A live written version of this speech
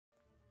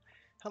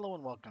Hello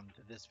and welcome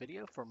to this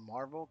video for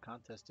Marvel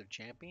Contest of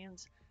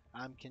Champions.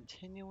 I'm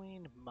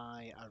continuing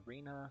my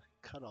Arena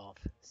Cutoff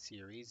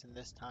series, and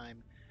this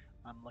time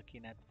I'm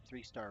looking at the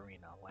 3-star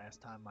arena.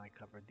 Last time I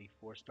covered the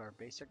 4-star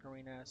basic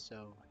arena,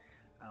 so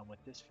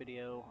with this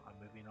video I'm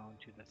moving on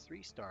to the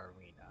 3-star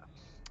arena.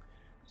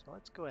 So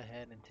let's go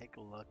ahead and take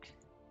a look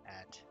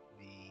at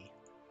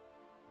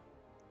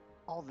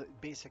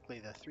basically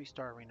the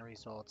 3-star arena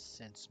results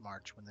since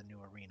March when the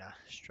new arena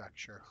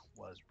structure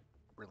was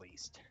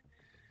released.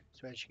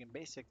 So as you can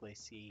basically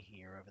see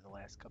here over the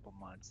last couple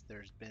months,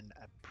 there's been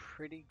a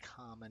pretty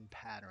common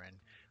pattern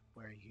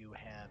where you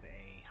have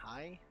a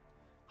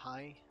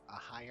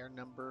higher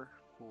number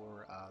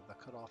for the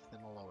cutoff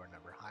than a lower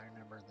number, higher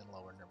number than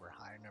lower number,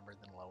 higher number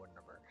than lower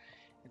number.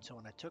 And so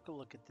when I took a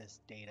look at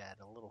this data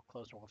at a little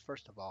closer, well,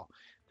 first of all,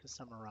 to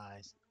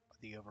summarize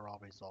the overall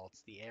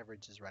results, the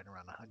average is right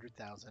around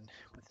 100,000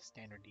 with a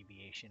standard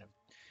deviation of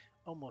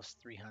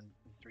almost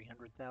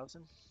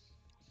 300,000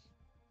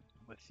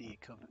 with the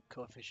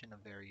coefficient of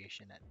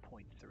variation at zero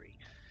point 0.3.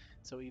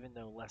 So even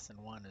though less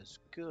than 1 is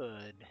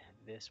good,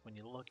 this, when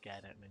you look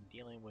at it, and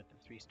dealing with the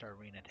 3-star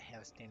arena to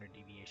have a standard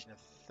deviation of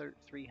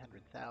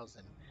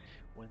 300,000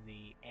 when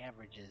the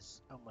average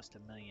is almost a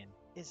million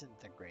isn't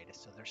the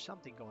greatest. So there's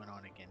something going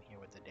on again here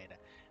with the data.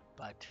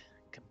 But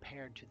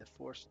compared to the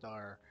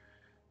 4-star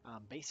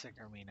basic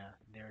arena,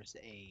 there's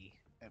a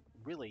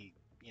really,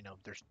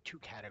 there's two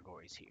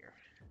categories here.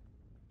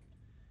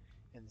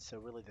 And so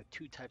really the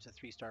two types of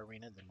 3-star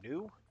arena, the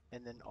new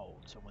and then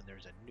old. So when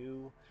there's a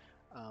new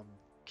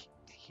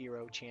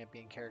hero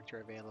champion character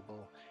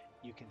available,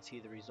 you can see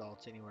the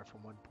results anywhere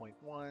from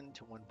 1.1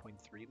 to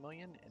 1.3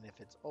 million, and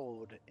if it's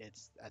old,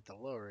 it's at the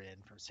lower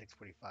end from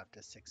 645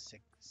 to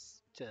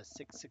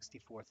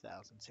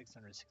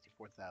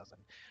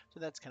 664,000. So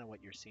that's kind of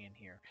what you're seeing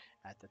here.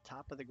 At the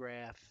top of the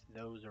graph,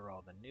 those are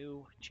all the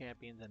new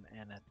champions, and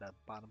at the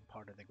bottom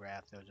part of the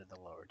graph, those are the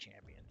lower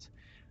champions.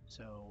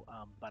 So,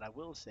 but I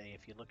will say,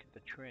 if you look at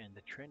the trend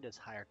is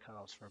higher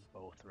cutoffs for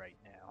both right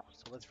now.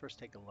 So let's first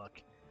take a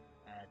look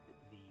at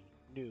the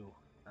new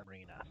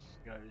arena,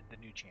 the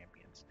new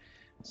champions.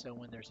 So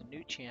when there's a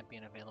new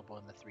champion available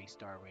in the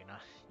 3-star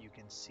arena, you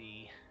can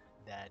see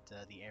that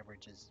the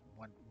average is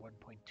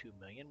 1.2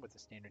 million with a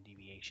standard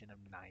deviation of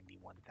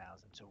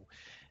 91,000. So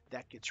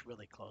that gets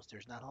really close.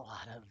 There's not a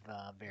lot of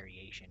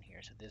variation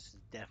here. So this is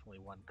definitely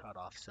one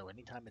cutoff. So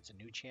anytime it's a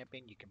new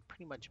champion, you can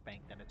pretty much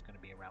bank that it's going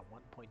to be around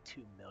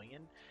 1.2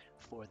 million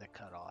for the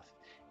cutoff.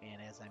 And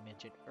as I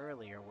mentioned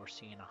earlier, we're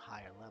seeing a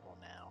higher level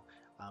now.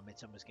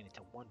 It's almost getting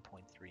to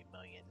 1.3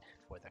 million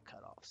for the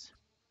cutoffs.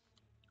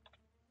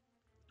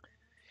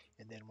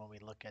 And then when we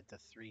look at the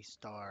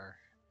 3-star,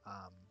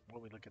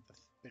 when we look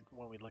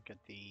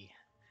at the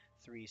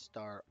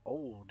 3-star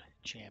old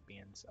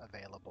champions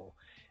available,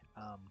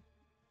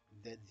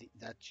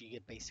 that you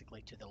get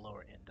basically to the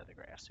lower end of the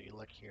graph. So you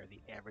look here,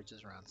 the average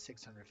is around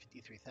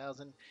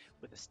 653,000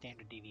 with a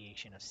standard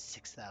deviation of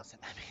 6,000.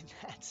 I mean,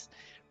 that's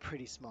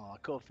pretty small, a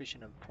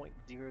coefficient of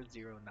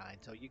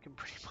 0.009. So you can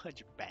pretty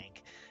much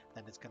bank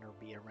that it's going to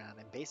be around,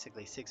 and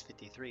basically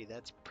 653,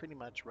 that's pretty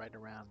much right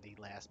around the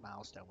last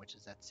milestone, which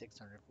is at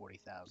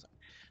 640,000.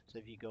 So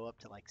if you go up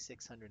to like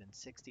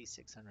 660,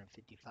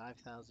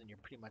 655,000, you're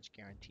pretty much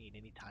guaranteed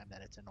anytime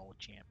that it's an old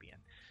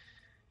champion.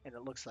 And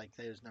it looks like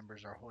those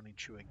numbers are holding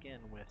true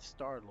again with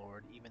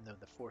Star-Lord, even though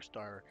the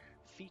 4-star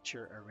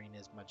feature arena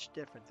is much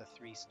different. The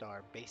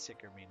 3-star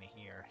basic arena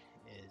here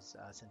is,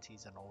 since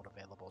he's an old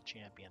available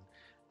champion,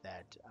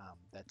 that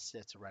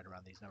sits right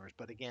around these numbers.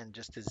 But again,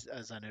 just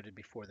as I noted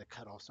before, the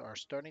cutoffs are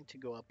starting to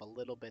go up a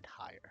little bit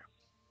higher.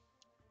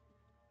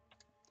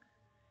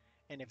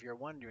 And if you're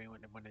wondering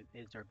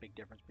is there a big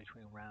difference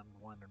between round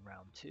 1 and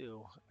round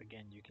 2,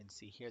 again, you can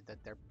see here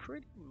that they're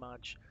pretty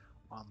much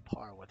on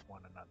par with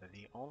one another.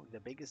 The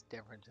biggest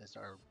differences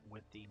are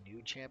with the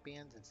new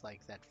champions. It's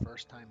like that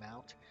first time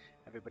out,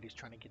 everybody's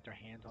trying to get their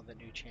hands on the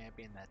new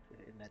champion.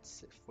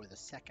 That's for the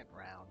second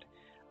round.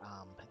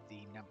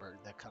 The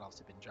cutoffs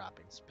have been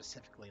dropping.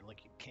 Specifically,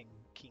 look at King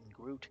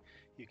Groot.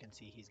 You can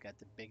see he's got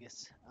the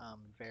biggest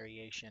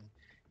variation,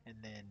 and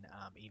then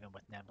even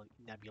with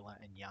Nebula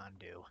and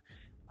Yondu.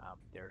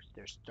 They're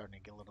starting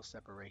to get a little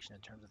separation in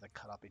terms of the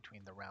cutoff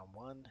between the round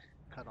 1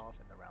 cutoff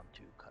and the round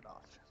 2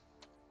 cutoff.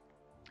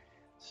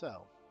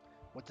 So,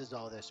 what does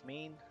all this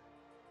mean?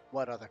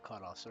 What are the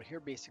cutoffs? So here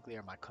basically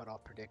are my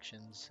cutoff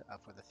predictions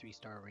for the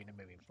 3-star arena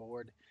moving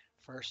forward.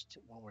 First,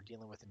 when we're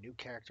dealing with a new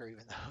character,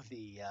 even though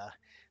the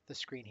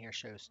screen here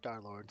shows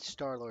Star-Lord,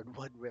 Star-Lord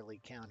would really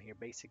count here.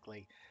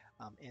 Basically,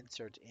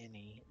 insert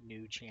any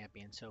new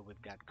champion. So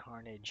we've got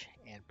Carnage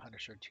and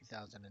Punisher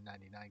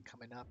 2099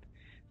 coming up.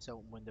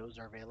 So when those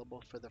are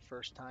available for the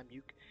first time,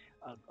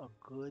 a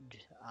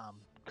good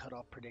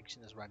cutoff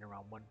prediction is right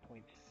around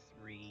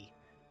 1.3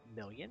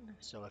 million.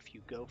 So if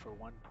you go for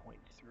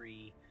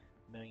 1.3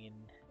 million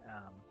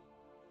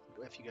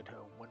if you go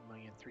to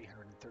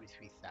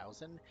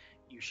 1,333,000,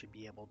 you should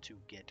be able to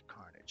get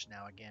Carnage.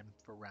 Now again,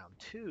 for round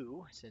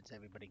two, since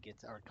everybody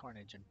gets our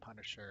Carnage and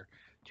Punisher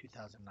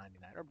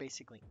 2099, or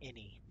basically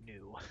any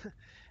new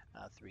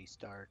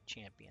 3-star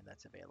champion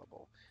that's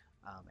available.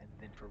 And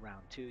then for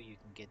round two, you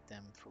can get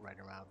them for right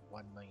around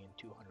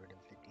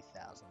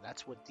 1,250,000.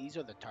 That's what these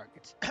are the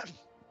targets.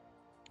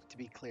 To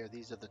be clear,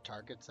 these are the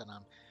targets that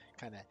I'm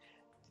kind of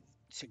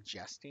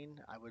suggesting.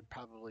 I would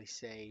probably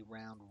say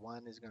round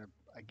one is going to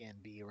again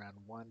be around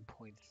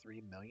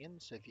 1.3 million.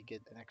 So if you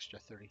get an extra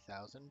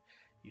 30,000,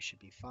 you should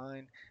be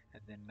fine.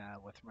 And then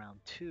with round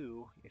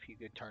two, if you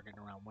get target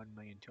around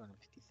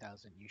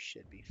 1,250,000, you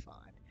should be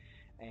fine.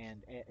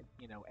 And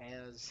you know,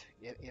 as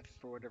if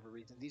for whatever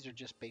reason, these are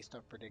just based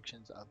on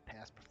predictions of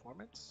past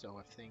performance. So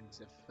if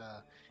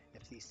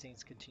these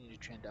things continue to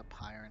trend up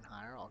higher and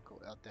higher, I'll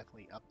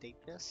definitely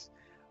update this,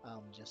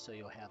 just so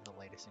you'll have the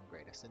latest and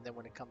greatest. And then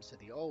when it comes to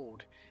the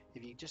old,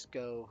 if you just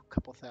go a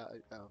couple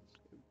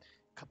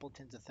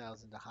tens of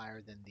thousands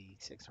higher than the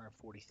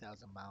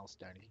 640,000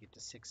 milestone, if you get to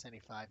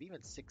 675,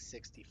 even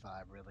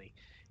 665, really,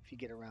 if you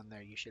get around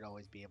there, you should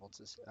always be able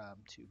to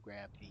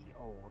grab the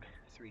old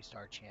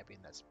 3-star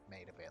champion that's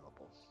made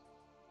available.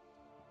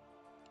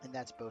 And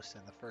that's both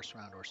in the first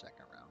round or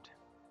second round.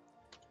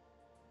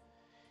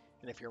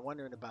 And if you're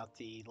wondering about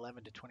the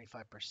 11 to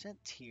 25%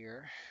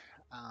 tier,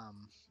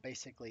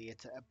 basically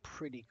it's a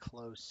pretty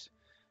close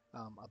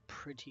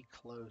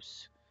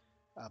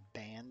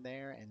band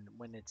there. And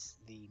when it's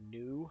the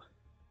new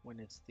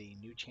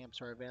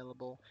champs are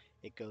available,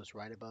 it goes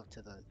right above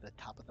to the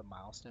top of the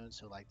milestone.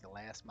 So like the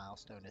last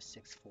milestone is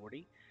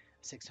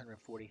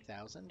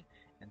 640,000,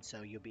 and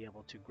so you'll be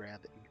able to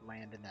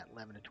land in that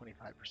 11 to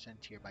 25%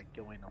 tier by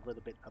going a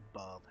little bit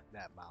above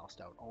that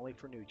milestone, only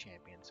for new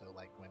champions. So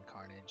like when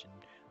Carnage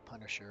and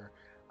Punisher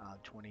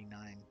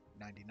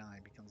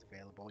 29.99 becomes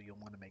available, you'll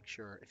want to make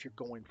sure if you're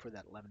going for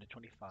that 11 to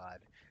 25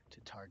 to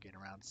target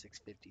around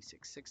 650,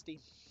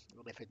 660.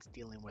 If it's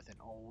dealing with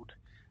an old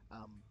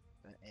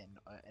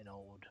an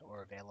old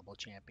or available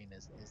champion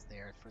is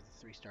there for the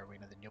 3-star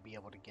arena, then you'll be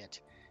able to get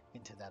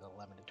into that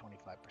 11 to 25%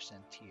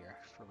 tier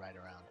for right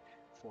around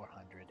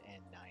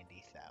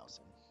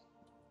 490,000.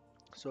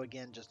 So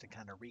again, just to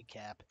kind of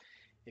recap,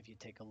 if you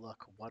take a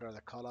look, what are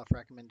the cutoff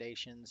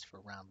recommendations for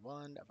round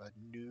one of a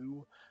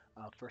new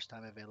first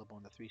time available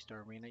in the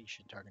 3-star arena? You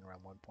should target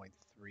around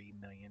 1.3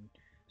 million,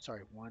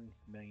 sorry,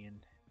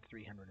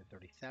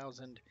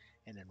 1,330,000,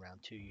 and then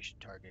round two you should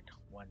target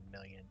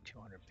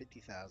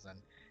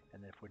 1,250,000.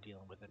 And then if we're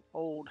dealing with an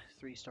old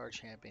 3-star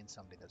champion,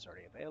 somebody that's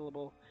already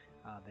available,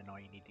 then all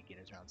you need to get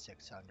is around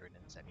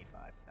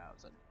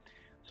 675,000.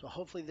 So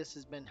hopefully this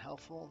has been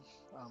helpful.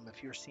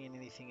 If you're seeing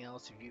anything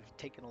else, if you've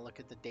taken a look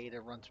at the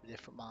data, run through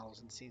different models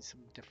and seen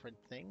some different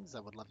things, I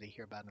would love to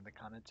hear about it in the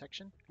comment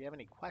section. If you have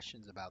any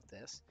questions about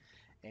this,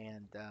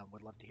 and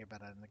would love to hear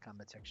about it in the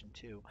comment section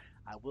too.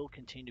 I will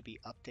continue to be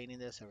updating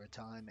this over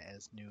time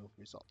as new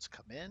results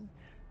come in.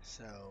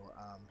 So,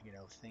 you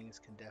know, things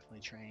can definitely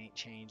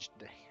change.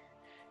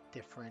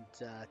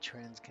 Different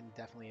trends can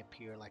definitely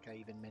appear, like I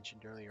even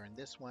mentioned earlier in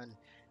this one.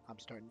 I'm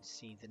starting to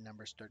see the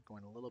numbers start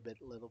going a little bit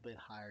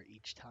higher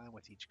each time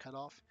with each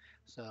cutoff.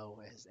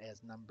 So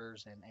as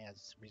numbers and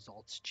as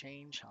results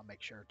change, I'll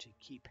make sure to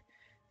keep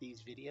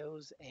these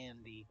videos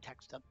and the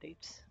text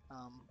updates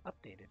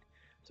updated.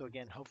 So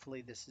again,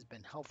 hopefully this has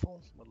been helpful.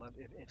 Would love,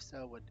 if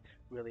so, would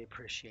really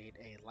appreciate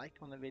a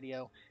like on the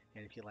video.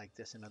 And if you like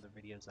this and other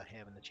videos I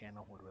have in the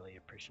channel, would really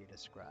appreciate a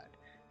subscribe.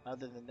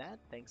 Other than that,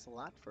 thanks a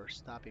lot for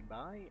stopping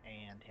by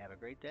and have a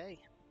great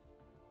day.